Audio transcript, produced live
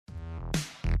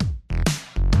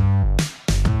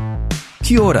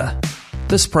Kia ora.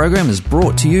 This program is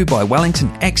brought to you by Wellington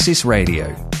Access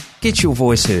Radio. Get your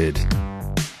voice heard.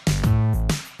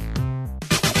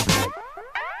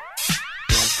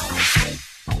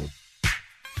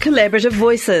 Collaborative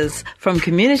Voices from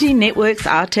Community Networks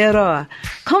Aotearoa.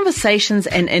 Conversations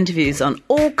and interviews on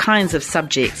all kinds of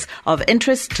subjects of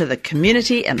interest to the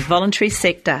community and voluntary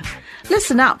sector.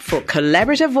 Listen up for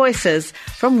Collaborative Voices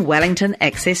from Wellington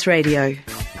Access Radio.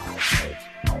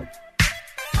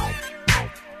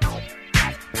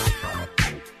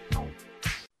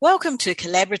 Welcome to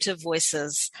Collaborative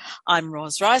Voices. I'm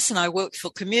Ros Rice and I work for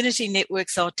Community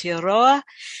Networks Aotearoa,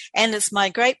 and it's my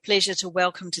great pleasure to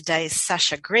welcome today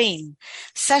Sasha Green.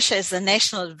 Sasha is the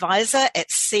National Advisor at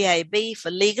CAB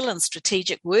for Legal and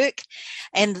Strategic Work,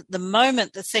 and at the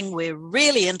moment the thing we're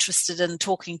really interested in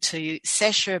talking to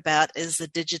Sasha about is the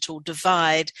digital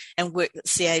divide and work that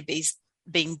CAB's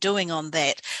been doing on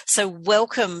that. So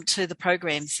welcome to the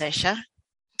program, Sasha.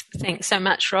 Thanks so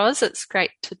much, Ros. It's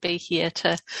great to be here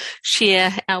to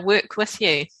share our work with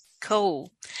you.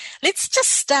 Cool. Let's just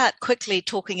start quickly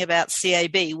talking about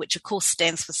CAB, which of course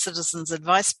stands for Citizens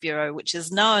Advice Bureau, which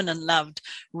is known and loved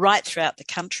right throughout the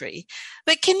country.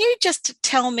 But can you just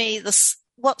tell me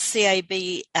what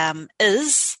CAB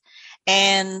is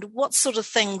and what sort of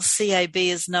things CAB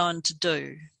is known to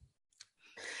do?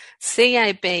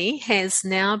 CAB has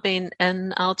now been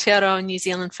in Aotearoa, New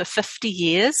Zealand for 50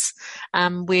 years.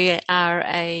 We are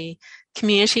a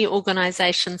community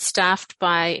organisation staffed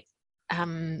by,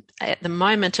 at the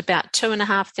moment, about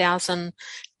 2,500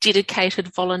 dedicated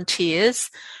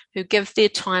volunteers who give their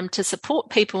time to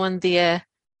support people in their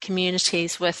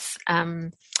communities with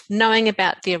knowing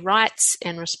about their rights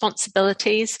and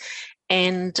responsibilities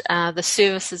and the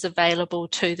services available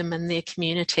to them in their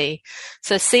community.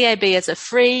 So CAB is a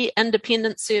free,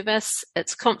 independent service.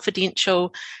 It's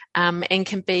confidential and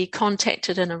can be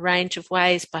contacted in a range of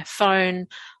ways by phone,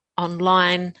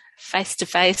 online,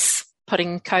 face-to-face,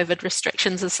 putting COVID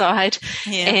restrictions aside.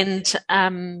 Yeah.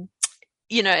 And,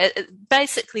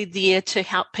 basically there to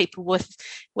help people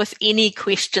with any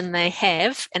question they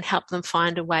have and help them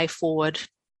find a way forward.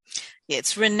 Yeah,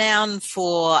 it's renowned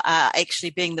for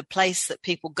actually being the place that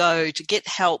people go to get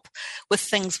help with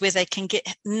things where they can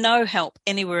get no help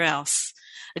anywhere else.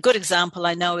 A good example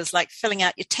I know is like filling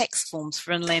out your tax forms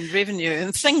for Inland Revenue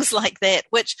and things like that,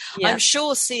 which I'm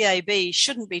sure CAB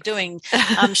shouldn't be doing.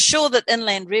 I'm sure that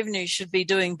Inland Revenue should be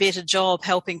doing a better job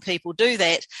helping people do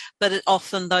that, but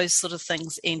often those sort of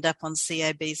things end up on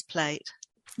CAB's plate.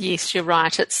 Yes, you're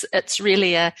right. It's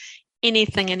really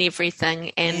anything and everything,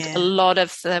 and a lot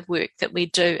of the work that we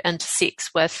do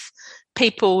intersects with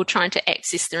people trying to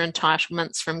access their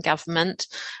entitlements from government.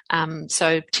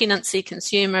 So tenancy,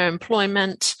 consumer,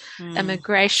 employment,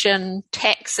 immigration,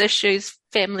 tax issues,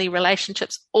 family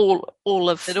relationships, all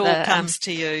of it all comes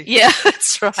to you. Yeah,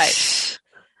 that's right.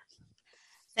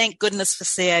 Thank goodness for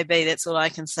CAB, that's all I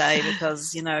can say,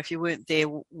 because, if you weren't there,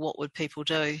 what would people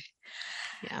do?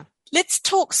 Yeah. Let's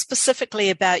talk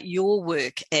specifically about your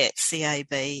work at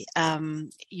CAB.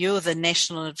 You're the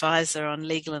National Advisor on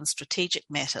Legal and Strategic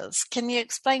Matters. Can you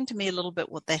explain to me a little bit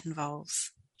what that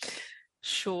involves?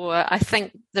 Sure. I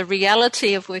think the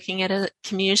reality of working at a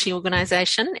community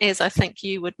organisation, as I think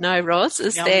you would know, Ros,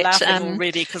 is I'm that laughing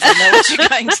already because I know what you're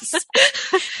going to say.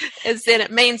 Is that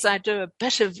it means I do a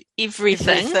bit of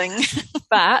everything.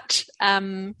 But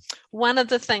one of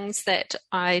the things that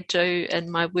I do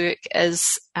in my work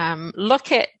is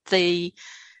look at the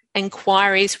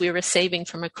inquiries we're receiving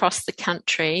from across the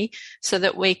country so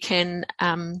that we can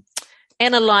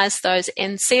analyse those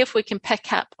and see if we can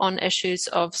pick up on issues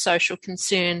of social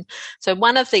concern. So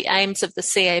one of the aims of the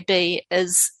CAB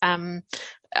is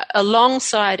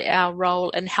alongside our role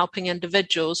in helping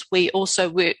individuals, we also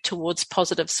work towards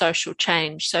positive social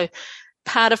change. So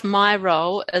part of my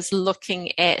role is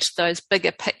looking at those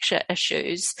bigger picture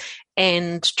issues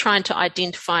and trying to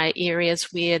identify areas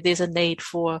where there's a need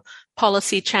for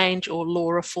policy change or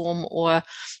law reform or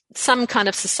some kind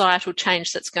of societal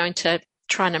change that's going to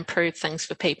try and improve things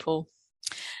for people.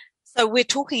 So we're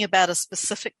talking about a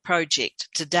specific project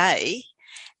today,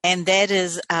 and that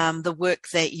is the work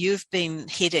that you've been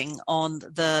heading on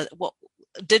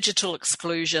digital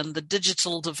exclusion, the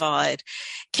digital divide.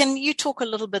 Can you talk a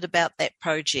little bit about that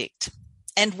project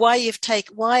and why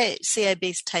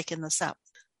CAB's taken this up?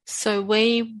 So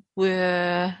we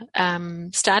were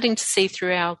starting to see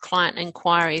through our client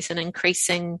inquiries an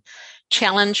increasing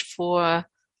challenge for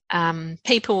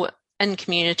people in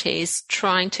communities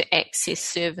trying to access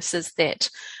services that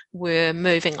were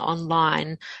moving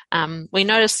online. We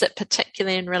noticed that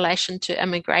particularly in relation to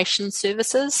immigration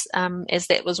services, as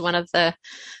that was one of the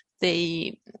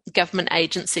the government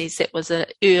agencies that was a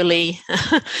early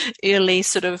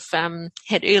sort of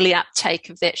had early uptake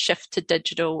of that shift to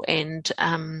digital, and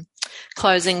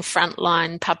closing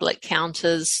frontline public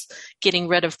counters, getting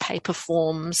rid of paper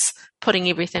forms, putting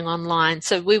everything online.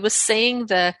 So we were seeing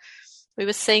the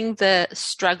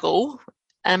struggle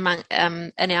among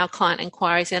in our client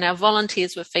inquiries, and our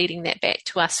volunteers were feeding that back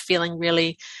to us, feeling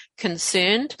really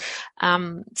concerned.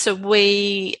 So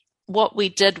what we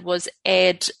did was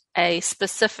add a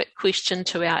specific question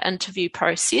to our interview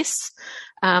process,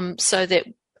 so that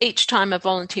each time a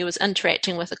volunteer was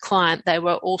interacting with a client, they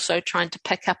were also trying to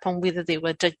pick up on whether there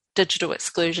were digital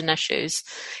exclusion issues.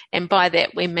 And by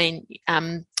that we mean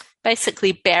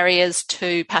basically barriers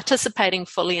to participating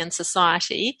fully in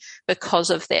society because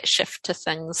of that shift to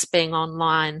things being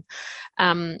online.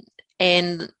 So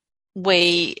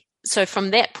from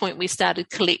that point we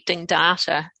started collecting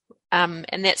data,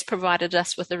 and that's provided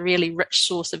us with a really rich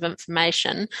source of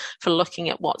information for looking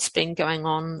at what's been going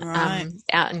on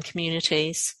out in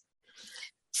communities.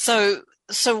 So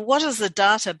what has the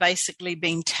data basically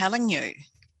been telling you?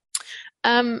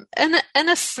 In a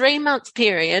 3-month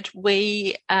period,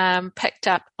 we picked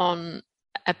up on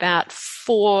about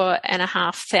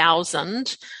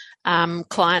 4,500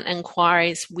 client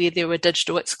inquiries where there were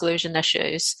digital exclusion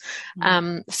issues.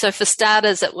 So for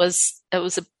starters, it was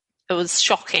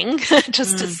shocking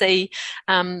just to see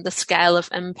the scale of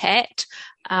impact.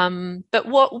 But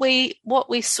what we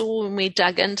saw when we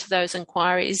dug into those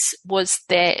inquiries was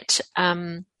that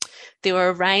there were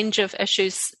a range of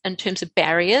issues in terms of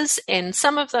barriers, and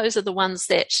some of those are the ones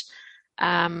that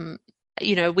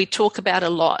we talk about a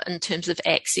lot in terms of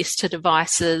access to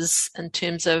devices, in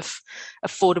terms of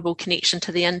affordable connection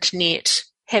to the internet,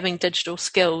 having digital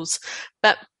skills.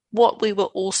 But what we were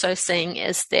also seeing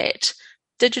is that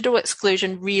digital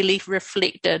exclusion really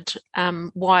reflected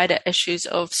wider issues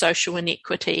of social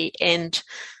inequity and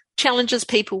challenges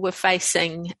people were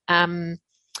facing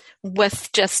with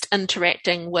just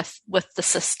interacting with the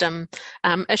system.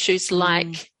 Issues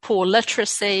like poor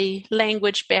literacy,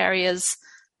 language barriers,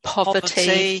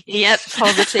 poverty. Yep,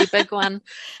 poverty, big one.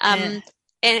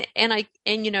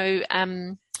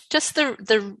 Just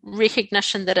the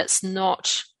recognition that it's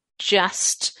not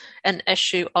just an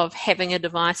issue of having a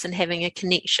device and having a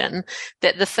connection,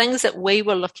 that the things that we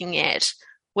were looking at,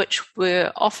 which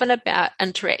were often about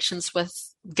interactions with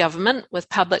government, with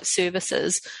public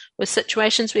services, were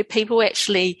situations where people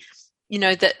actually,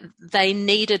 that they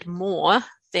needed more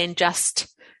than just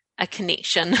a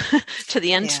connection to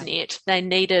the internet. They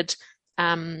needed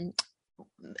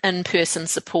in-person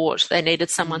support. They needed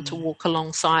someone to walk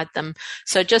alongside them.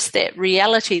 So just that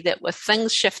reality that with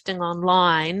things shifting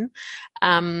online,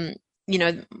 there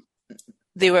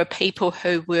were people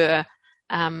who were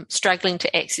struggling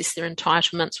to access their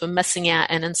entitlements, were missing out,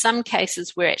 and in some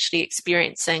cases were actually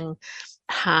experiencing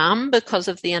harm because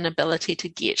of the inability to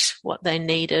get what they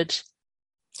needed.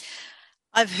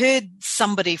 I've heard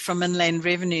somebody from Inland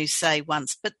Revenue say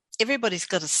once, but everybody's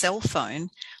got a cell phone,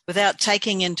 without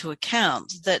taking into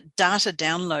account that data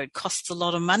download costs a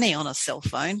lot of money on a cell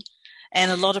phone,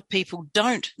 and a lot of people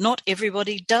don't. Not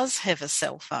everybody does have a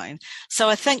cell phone. So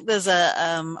I think there's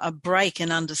a break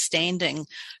in understanding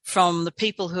from the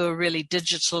people who are really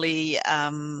digitally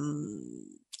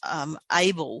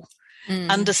able,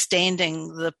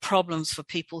 understanding the problems for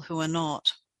people who are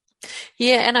not.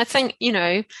 Yeah, and I think,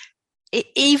 even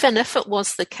if it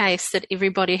was the case that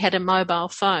everybody had a mobile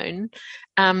phone,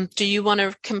 do you want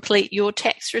to complete your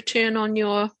tax return on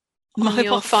your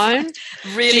phone?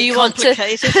 Really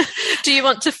complicated. Do you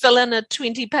want to fill in a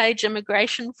 20-page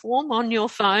immigration form on your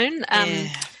phone?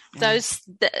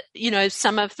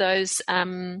 Some of those.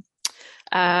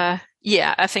 I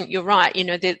think you're right.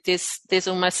 There's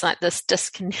almost like this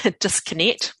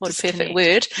disconnect. What a perfect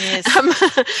word. Yes.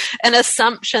 An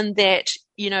assumption that,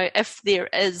 if there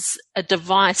is a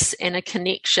device and a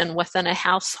connection within a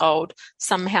household,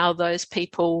 somehow those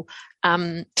people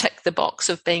tick the box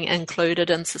of being included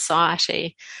in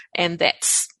society. And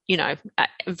that's,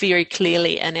 very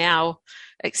clearly in our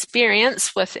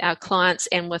experience with our clients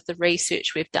and with the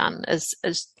research we've done is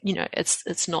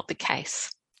it's not the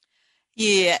case.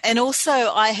 Yeah, and also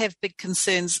I have big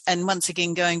concerns, and once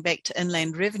again going back to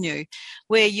Inland Revenue,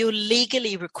 where you're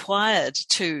legally required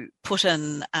to put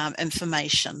in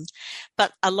information,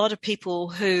 but a lot of people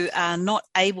who are not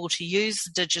able to use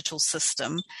the digital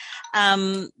system,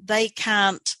 they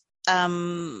can't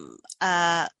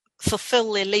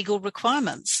fulfill their legal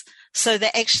requirements. So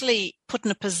they're actually put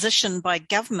in a position by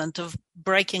government of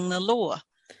breaking the law.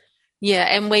 Yeah,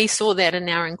 and we saw that in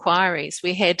our inquiries.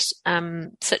 We had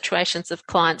situations of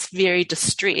clients very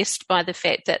distressed by the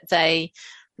fact that they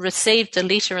received a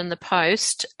letter in the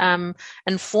post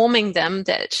informing them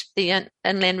that the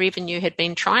Inland Revenue had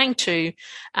been trying to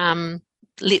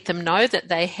let them know that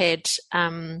they had,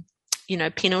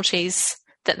 penalties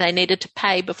that they needed to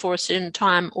pay before a certain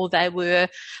time, or they were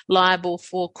liable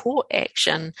for court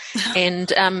action.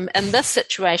 And in this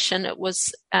situation, it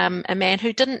was a man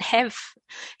who didn't have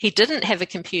a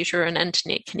computer and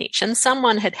internet connection.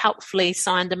 Someone had helpfully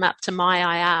signed him up to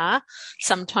MyIR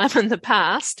sometime in the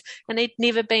past, and he'd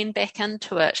never been back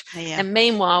into it. Yeah. And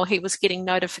meanwhile, he was getting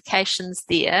notifications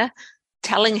there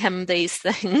telling him these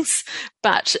things,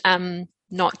 but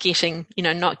not getting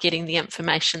the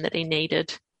information that he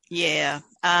needed. Yeah.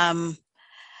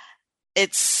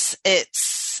 It's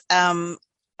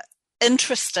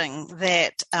interesting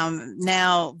that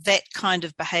now that kind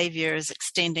of behaviour is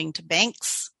extending to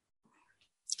banks.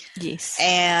 Yes.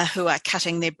 Who are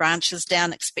cutting their branches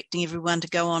down, expecting everyone to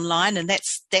go online, and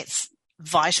that's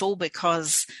vital,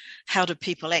 because how do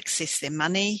people access their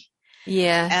money?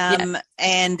 Yeah.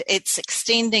 And it's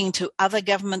extending to other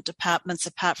government departments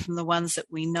apart from the ones that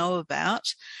we know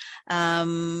about,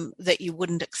 that you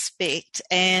wouldn't expect.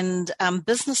 And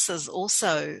businesses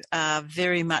also are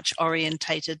very much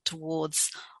orientated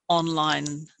towards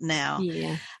online now.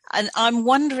 Yeah. And I'm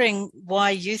wondering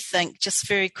why you think, just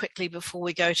very quickly before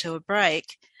we go to a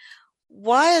break,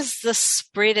 why is this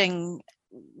spreading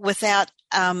without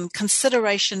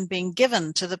consideration being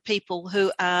given to the people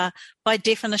who are by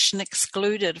definition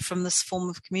excluded from this form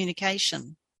of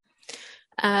communication?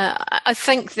 I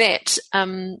think that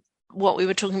what we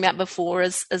were talking about before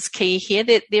is key here,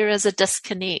 that there is a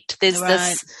disconnect. There's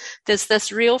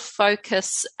this real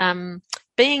focus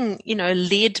being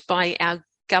led by our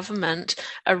government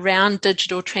around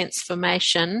digital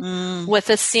transformation, with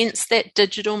a sense that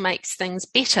digital makes things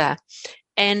better.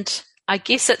 And I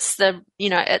guess it's the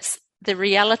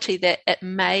reality that it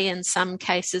may in some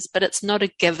cases, but it's not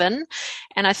a given.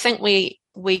 And I think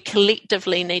we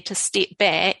collectively need to step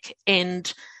back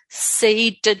and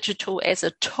see digital as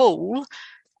a tool,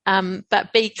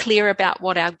 but be clear about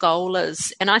what our goal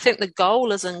is. And I think the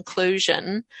goal is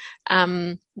inclusion,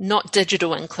 not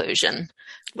digital inclusion.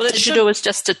 Well, digital is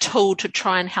just a tool to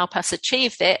try and help us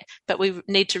achieve that, but we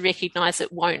need to recognise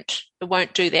it won't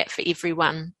do that for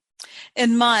everyone.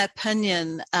 In my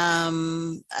opinion,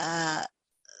 the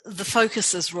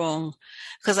focus is wrong,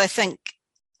 because I think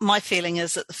my feeling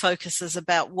is that the focus is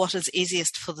about what is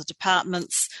easiest for the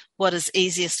departments, what is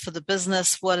easiest for the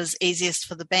business, what is easiest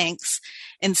for the banks,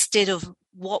 instead of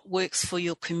what works for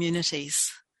your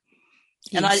communities.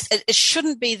 Yes. And it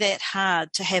shouldn't be that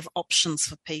hard to have options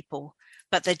for people,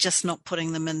 but they're just not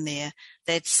putting them in there.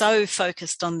 They're so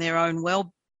focused on their own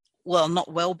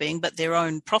not well-being, but their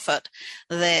own profit,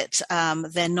 that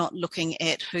they're not looking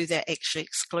at who they're actually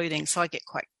excluding. So I get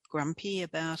quite grumpy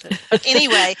about it. But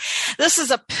anyway, this is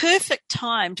a perfect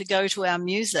time to go to our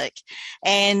music.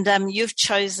 And you've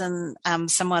chosen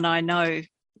someone I know,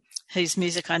 whose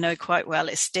music I know quite well,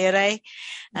 Estere.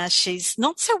 She's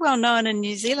not so well known in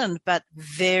New Zealand, but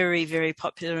very, very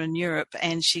popular in Europe,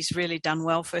 and she's really done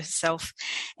well for herself.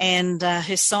 And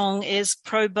her song is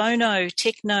Pro Bono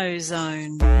Techno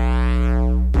Zone.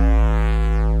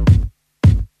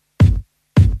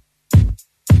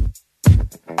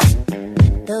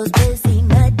 Those busy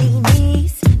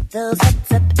Madinis, those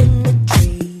huts up in the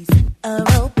trees, are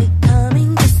all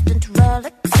becoming distant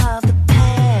relics of the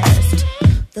past.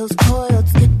 Those coiled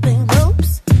skipping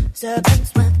ropes,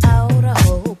 serpents without a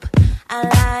hope, are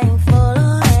lying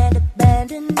forlorn and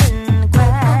abandoned in the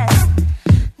grass.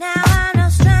 Now I'm no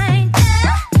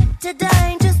stranger to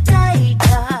dangerous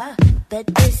data, but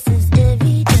this is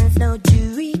evidence no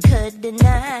jury could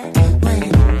deny.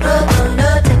 When Pro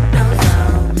Bono Techno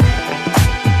Zone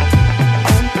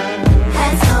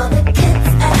has all the kids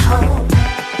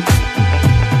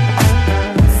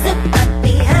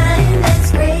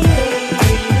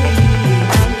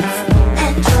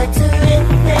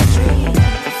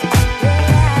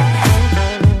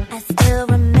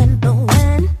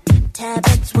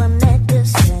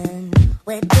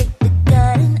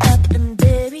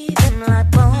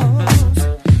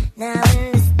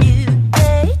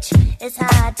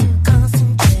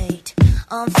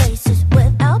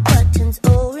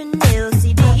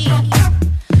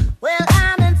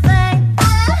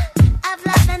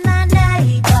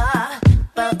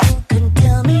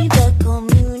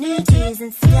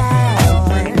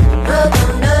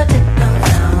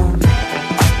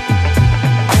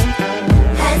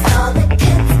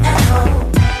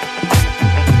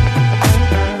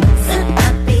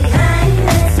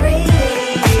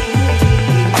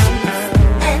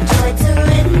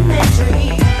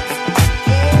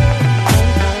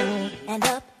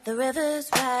the rivers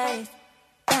rise,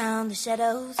 down the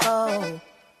shadows fall.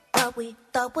 What we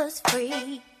thought was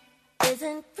free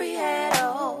isn't free at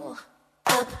all.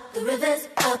 Up the rivers,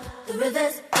 up the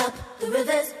rivers, up the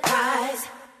rivers rise.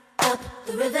 Up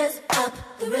the rivers, up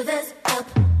the rivers, up,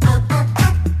 up, up,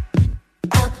 up.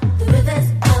 Up the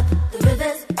rivers, up the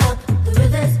rivers, up the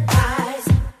rivers rise.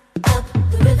 Up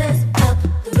the rivers, up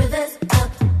the rivers,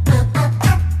 up, up, up,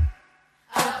 up.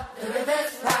 Up the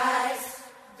rivers rise,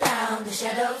 down the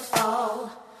shadows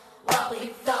fall. What we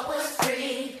thought was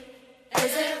free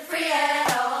isn't free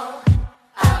at all.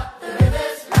 Up the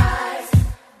rivers rise,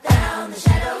 down the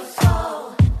shadows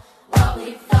fall. What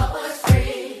we thought was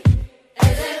free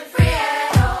isn't free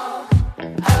at all.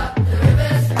 Up the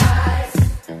rivers rise,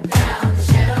 down the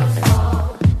shadows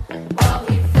fall. What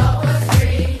we thought was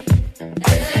free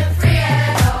isn't free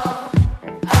at all.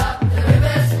 Up the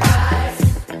rivers rise,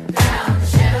 down the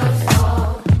shadows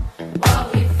fall.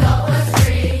 What we thought was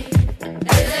free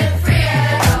isn't free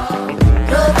at all.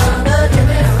 Look on the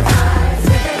rivers rise,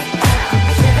 rivers down,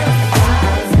 the shadows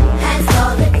rise. Hands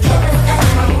all the killers at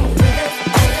home. Rivers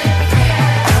isn't free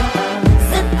at all.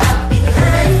 Sit up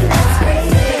behind that screen.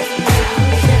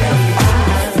 The shadows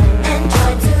rise.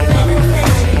 Enjoy to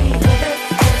anything. Rivers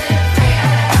isn't free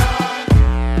at all.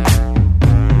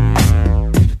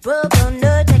 Rub on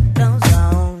the techno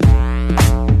zone.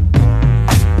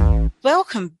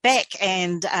 Welcome back,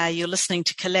 and you're listening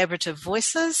to Collaborative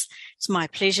Voices. It's my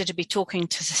pleasure to be talking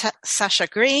to Sasha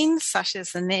Green. Sasha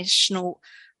is the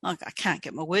I can't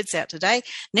get my words out today,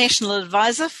 National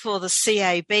Advisor for the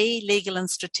CAB, Legal and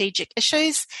Strategic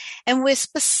Issues, and we're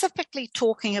specifically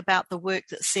talking about the work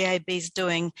that CAB is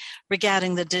doing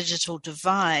regarding the digital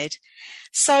divide.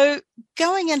 So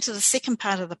going into the second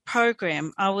part of the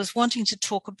program, I was wanting to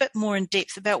talk a bit more in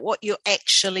depth about what you're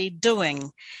actually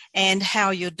doing and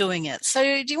how you're doing it. So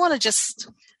do you want to just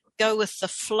go with the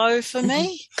flow for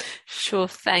me? Sure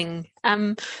thing.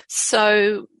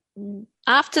 So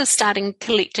after starting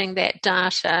collecting that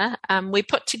data, we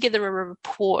put together a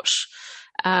report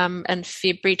in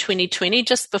February 2020,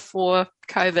 just before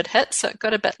COVID hit, so it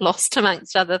got a bit lost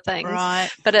amongst other things. Right.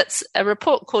 But it's a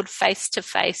report called Face to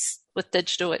Face with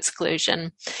Digital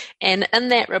Exclusion. And in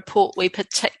that report, we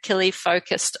particularly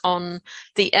focused on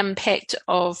the impact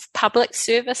of public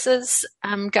services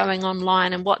going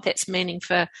online and what that's meaning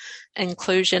for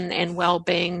inclusion and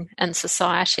well-being in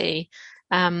society.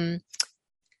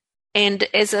 And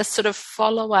as a sort of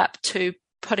follow-up to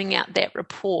putting out that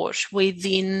report, we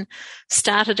then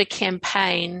started a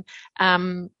campaign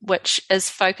which is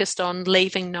focused on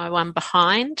leaving no one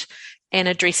behind and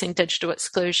addressing digital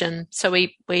exclusion. So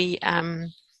we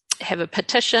have a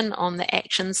petition on the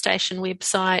Action Station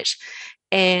website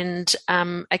and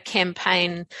a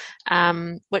campaign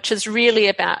which is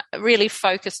really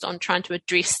focused on trying to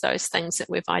address those things that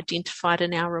we've identified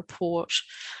in our report.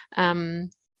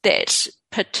 That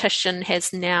petition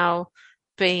has now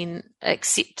been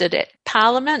accepted at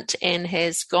Parliament and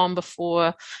has gone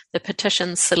before the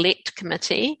Petition Select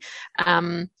Committee.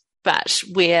 But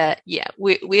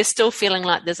we're still feeling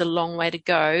like there's a long way to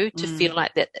go to feel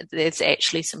like that there's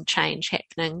actually some change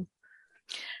happening.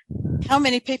 How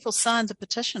many people signed the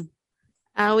petition?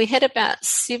 We had about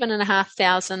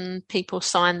 7,500 people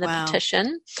sign the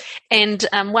petition. And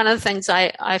one of the things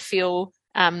I feel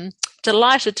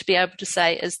delighted to be able to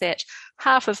say is that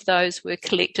half of those were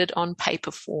collected on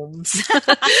paper forms.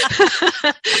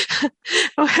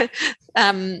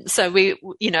 So we,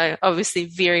 obviously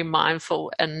very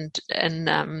mindful and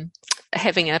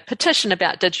having a petition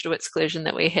about digital exclusion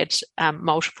that we had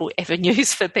multiple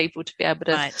avenues for people to be able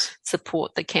to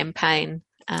support the campaign.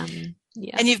 And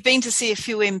you've been to see a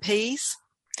few MPs?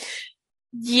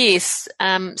 Yes.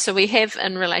 So we have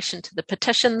in relation to the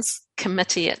petitions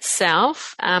committee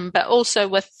itself, but also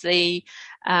with the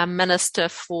Minister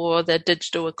for the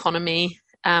Digital Economy,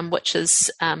 which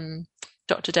is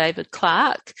Dr. David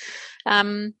Clark.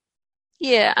 Our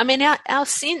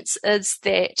sense is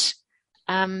that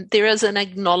there is an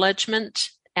acknowledgement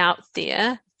out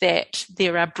there that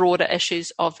there are broader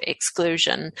issues of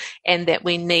exclusion and that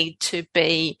we need to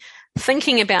be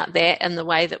thinking about that in the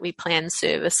way that we plan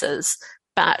services.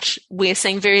 But we're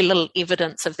seeing very little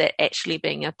evidence of that actually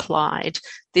being applied.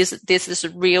 There's this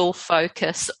real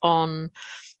focus on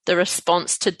the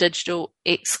response to digital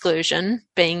exclusion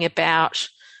being about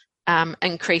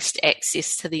increased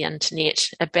access to the internet,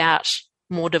 about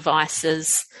more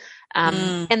devices.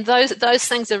 And those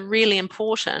things are really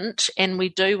important, and we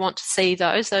do want to see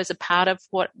those. Those are part of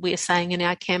what we're saying in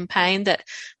our campaign, that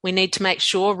we need to make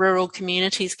sure rural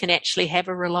communities can actually have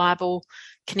a reliable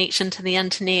connection to the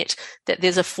internet, that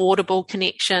there's affordable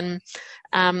connection,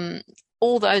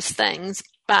 all those things.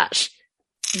 But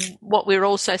what we're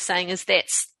also saying is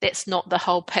that's not the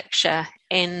whole picture.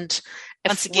 And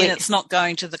once again, it's not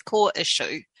going to the core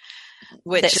issue,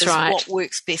 which is right. What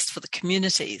works best for the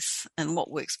communities and what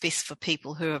works best for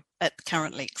people who are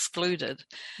currently excluded.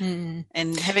 And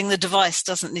having the device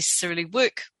doesn't necessarily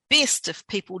work best if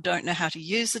people don't know how to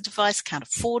use the device, can't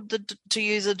afford to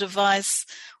use a device,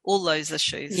 all those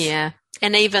issues. Yeah,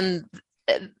 and even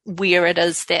where it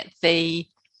is that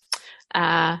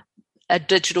a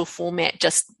digital format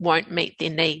just won't meet their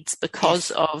needs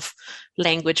because of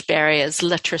language barriers,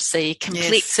 literacy,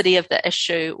 complexity of the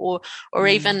issue, or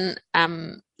even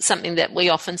something that we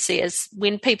often see is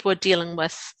when people are dealing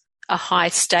with a high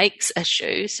stakes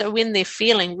issue. So when they're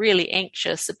feeling really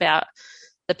anxious about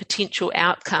the potential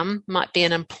outcome, might be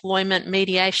an employment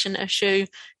mediation issue,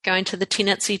 going to the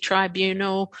tenancy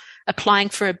tribunal, applying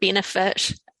for a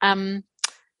benefit.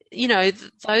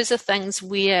 Those are things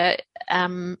where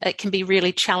it can be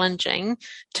really challenging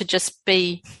to just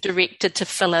be directed to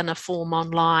fill in a form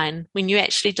online, when you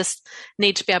actually just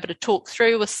need to be able to talk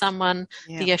through with someone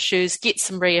the issues, get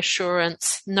some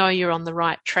reassurance, know you're on the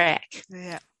right track.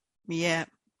 Yeah.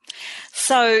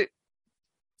 So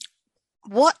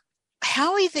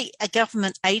how are the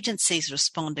government agencies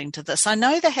responding to this? I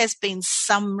know there has been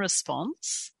some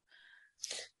response.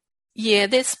 Yeah,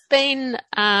 there's been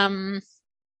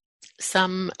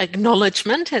some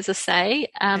acknowledgement, as I say.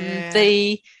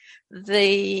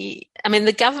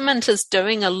 The government is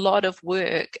doing a lot of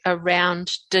work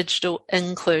around digital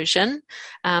inclusion.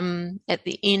 At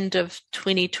the end of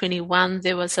 2021,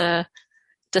 there was a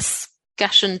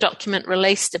discussion document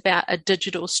released about a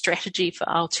digital strategy for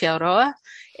Aotearoa,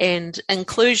 and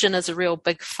inclusion is a real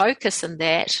big focus in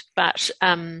that. But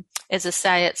as I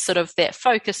say, it's sort of that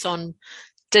focus on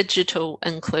digital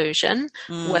inclusion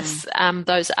with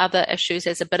those other issues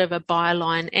as a bit of a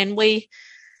byline. And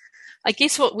I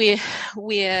guess what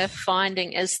we're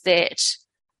finding is that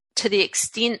to the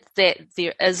extent that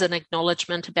there is an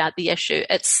acknowledgement about the issue,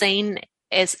 it's seen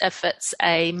as if it's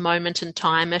a moment in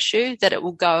time issue, that it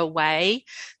will go away,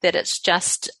 that it's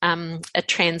just a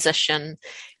transition.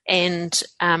 And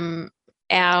our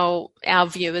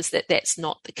view is that that's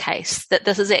not the case, that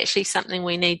this is actually something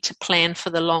we need to plan for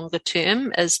the longer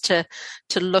term, is to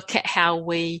look at how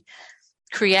we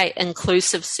create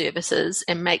inclusive services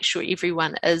and make sure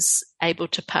everyone is able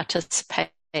to participate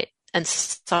in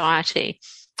society.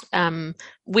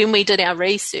 When we did our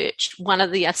research, one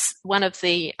of the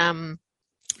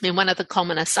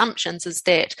common assumptions is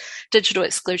that digital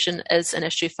exclusion is an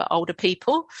issue for older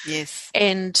people. Yes.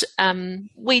 And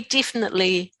we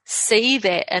definitely see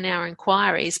that in our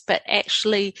inquiries, but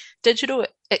actually digital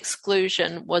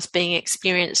exclusion was being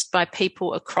experienced by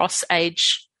people across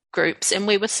age groups. And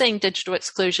we were seeing digital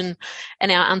exclusion in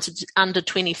our under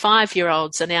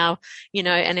 25-year-olds and our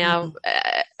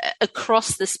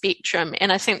across the spectrum.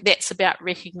 And I think that's about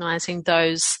recognising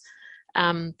those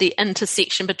the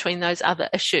intersection between those other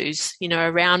issues,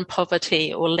 around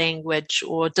poverty or language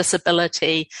or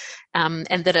disability, and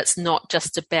that it's not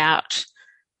just about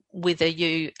whether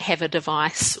you have a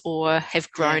device or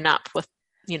have grown up with,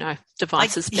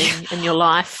 devices being in your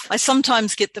life. I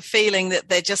sometimes get the feeling that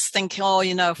they just think,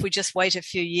 if we just wait a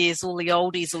few years, all the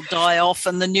oldies will die off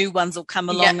and the new ones will come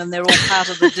along and they're all part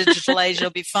of the digital age, they'll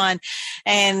be fine.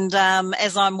 And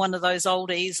as I'm one of those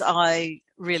oldies, I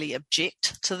really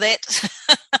object to that.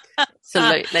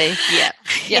 Absolutely.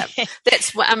 Yeah.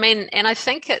 That's what I mean. And I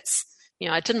think it's,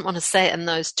 I didn't want to say it in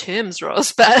those terms,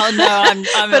 Ros, but I'm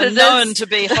known to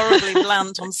be horribly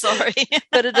blunt. I'm sorry.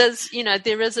 But it is,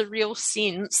 there is a real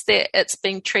sense that it's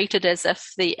being treated as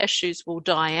if the issues will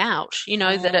die out,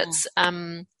 that it's,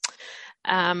 and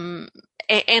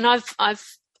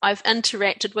I've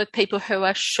interacted with people who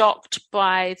are shocked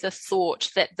by the thought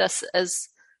that this is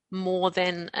more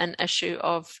than an issue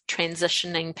of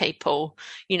transitioning people,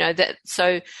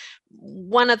 so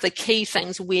one of the key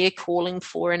things we're calling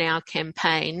for in our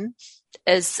campaign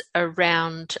is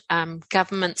around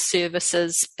government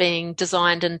services being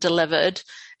designed and delivered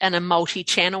in a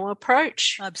multi-channel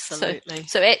approach. Absolutely.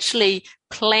 So actually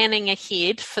planning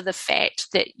ahead for the fact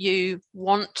that you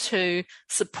want to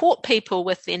support people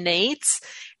with their needs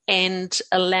and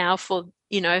allow for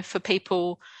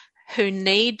people who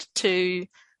need to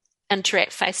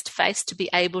interact face-to-face to be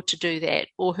able to do that,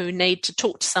 or who need to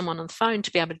talk to someone on the phone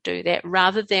to be able to do that,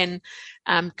 rather than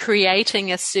creating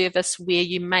a service where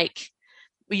you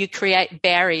create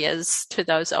barriers to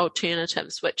those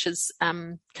alternatives, which is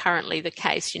currently the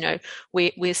case.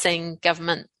 We're seeing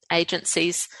government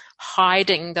agencies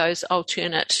hiding those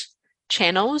alternate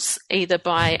channels, either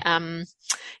by,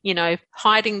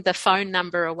 hiding the phone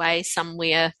number away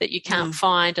somewhere that you can't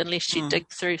find unless you dig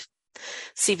through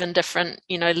 7 different,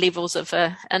 levels of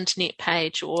a internet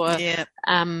page, or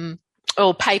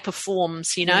paper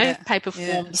forms,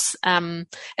 forms.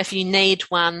 If you need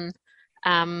one,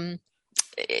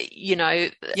 you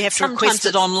have to request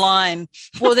it online.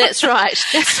 Well, that's right.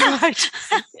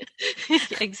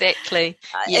 Exactly.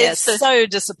 It's so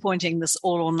disappointing, this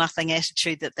all or nothing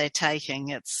attitude that they're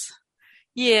taking.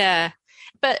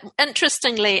 But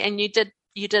interestingly, and you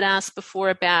did ask before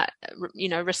about,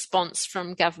 response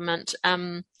from government.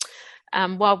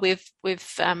 While we've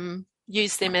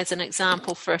used them as an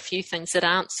example for a few things that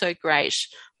aren't so great,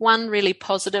 one really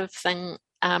positive thing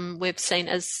we've seen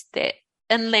is that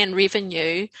Inland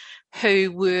Revenue,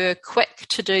 who were quick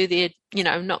to do their,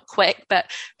 not quick, but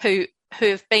who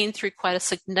have been through quite a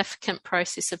significant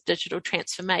process of digital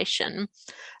transformation,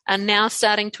 are now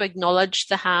starting to acknowledge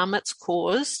the harm it's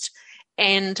caused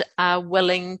and are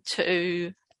willing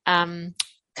to kind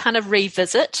of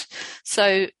revisit.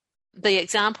 So the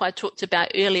example I talked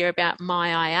about earlier about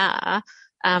MyIR,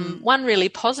 one really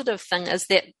positive thing is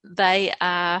that they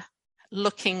are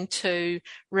looking to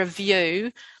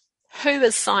review who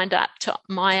has signed up to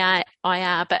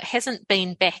MyIR but hasn't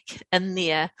been back in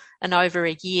there in over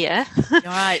a year.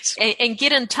 Right. and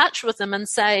get in touch with them and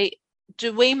say,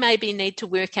 do we maybe need to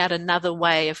work out another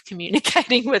way of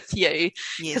communicating with you?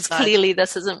 Because clearly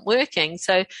this isn't working.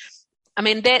 So,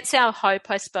 that's our hope,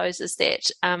 I suppose, is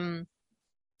that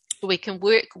we can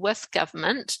work with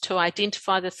government to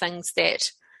identify the things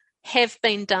that have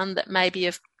been done that maybe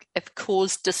have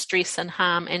caused distress and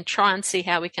harm, and try and see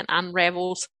how we can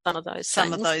unravel some of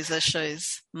those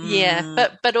issues. Yeah,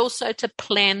 but also to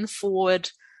plan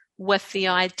forward with the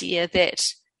idea that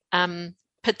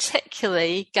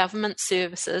particularly government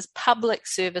services, public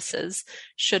services,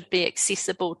 should be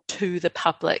accessible to the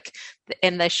public,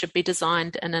 and they should be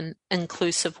designed in an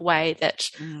inclusive way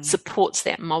that supports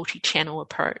that multi-channel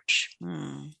approach.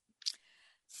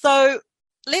 So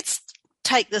let's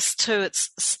take this to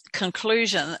its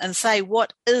conclusion and say,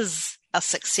 what is a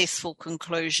successful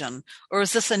conclusion, or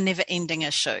is this a never-ending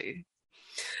issue?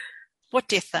 What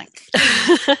do you think?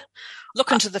 Look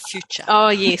into the future. Oh,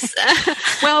 yes.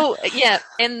 Well, yeah,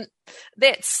 and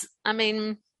that's, I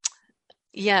think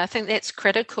that's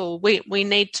critical. We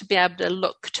need to be able to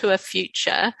look to a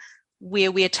future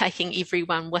where we're taking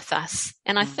everyone with us.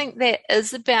 And I think that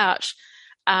is about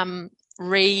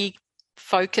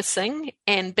refocusing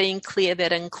and being clear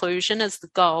that inclusion is the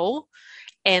goal,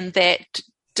 and that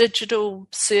digital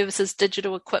services,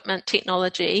 digital equipment,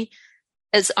 technology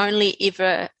is only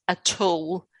ever a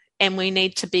tool, and we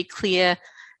need to be clear,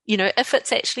 if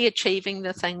it's actually achieving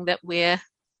the thing that we're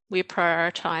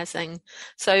prioritizing.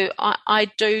 So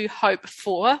I do hope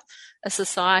for a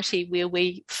society where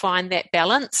we find that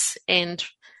balance and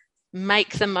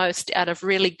make the most out of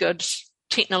really good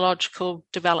technological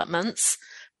developments,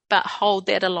 but hold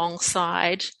that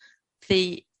alongside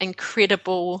the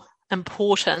incredible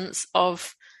importance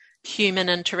of human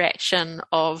interaction,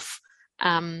 of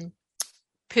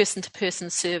person-to-person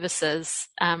services,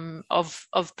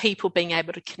 of people being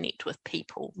able to connect with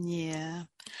people. Yeah.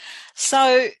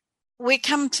 So we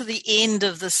come to the end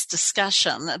of this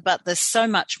discussion, but there's so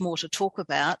much more to talk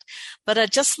about. But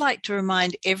I'd just like to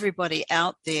remind everybody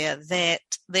out there that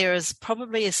there is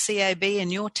probably a CAB in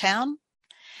your town,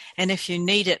 and if you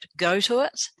need it, go to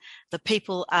it. The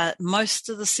people are, most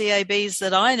of the CABs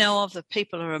that I know of, the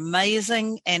people are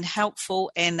amazing and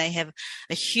helpful, and they have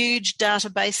a huge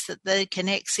database that they can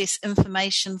access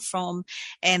information from,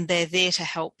 and they're there to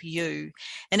help you.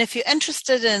 And if you're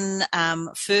interested in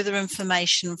further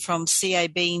information from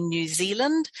CAB New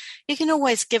Zealand, you can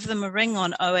always give them a ring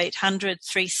on 0800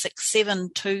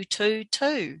 367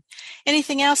 222.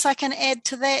 Anything else I can add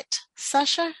to that,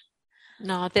 Sasha?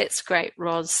 No, that's great,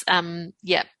 Ros.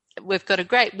 Yeah. We've got a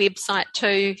great website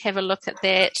too. Have a look at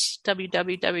that,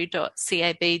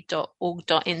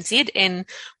 www.cab.org.nz. And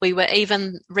we were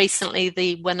even recently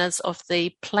the winners of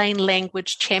the Plain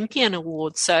Language Champion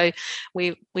Award. So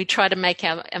we try to make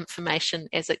our information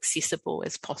as accessible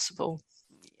as possible.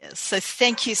 Yes, so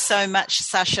thank you so much,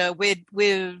 Sasha.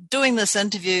 We're doing this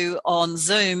interview on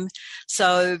Zoom,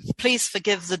 so please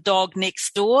forgive the dog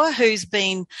next door who's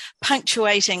been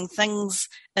punctuating things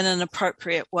in an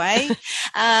appropriate way.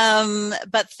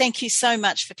 But thank you so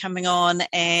much for coming on,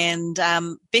 and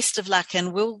best of luck,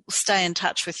 and we'll stay in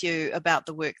touch with you about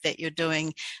the work that you're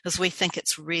doing, as we think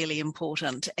it's really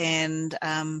important, and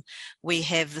we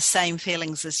have the same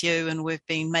feelings as you, and we've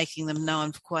been making them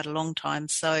known for quite a long time.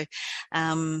 So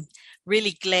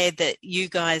really glad that you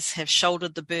guys have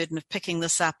shouldered the burden of picking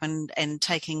this up and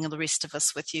taking the rest of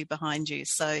us with you behind you.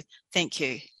 So thank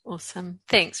you. Awesome.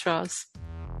 Thanks, Roz.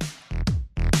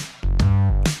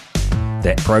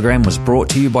 That program was brought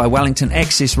to you by Wellington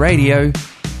Access Radio.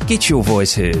 Get your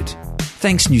voice heard.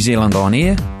 Thanks New Zealand On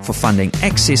Air for funding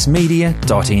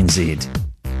accessmedia.nz.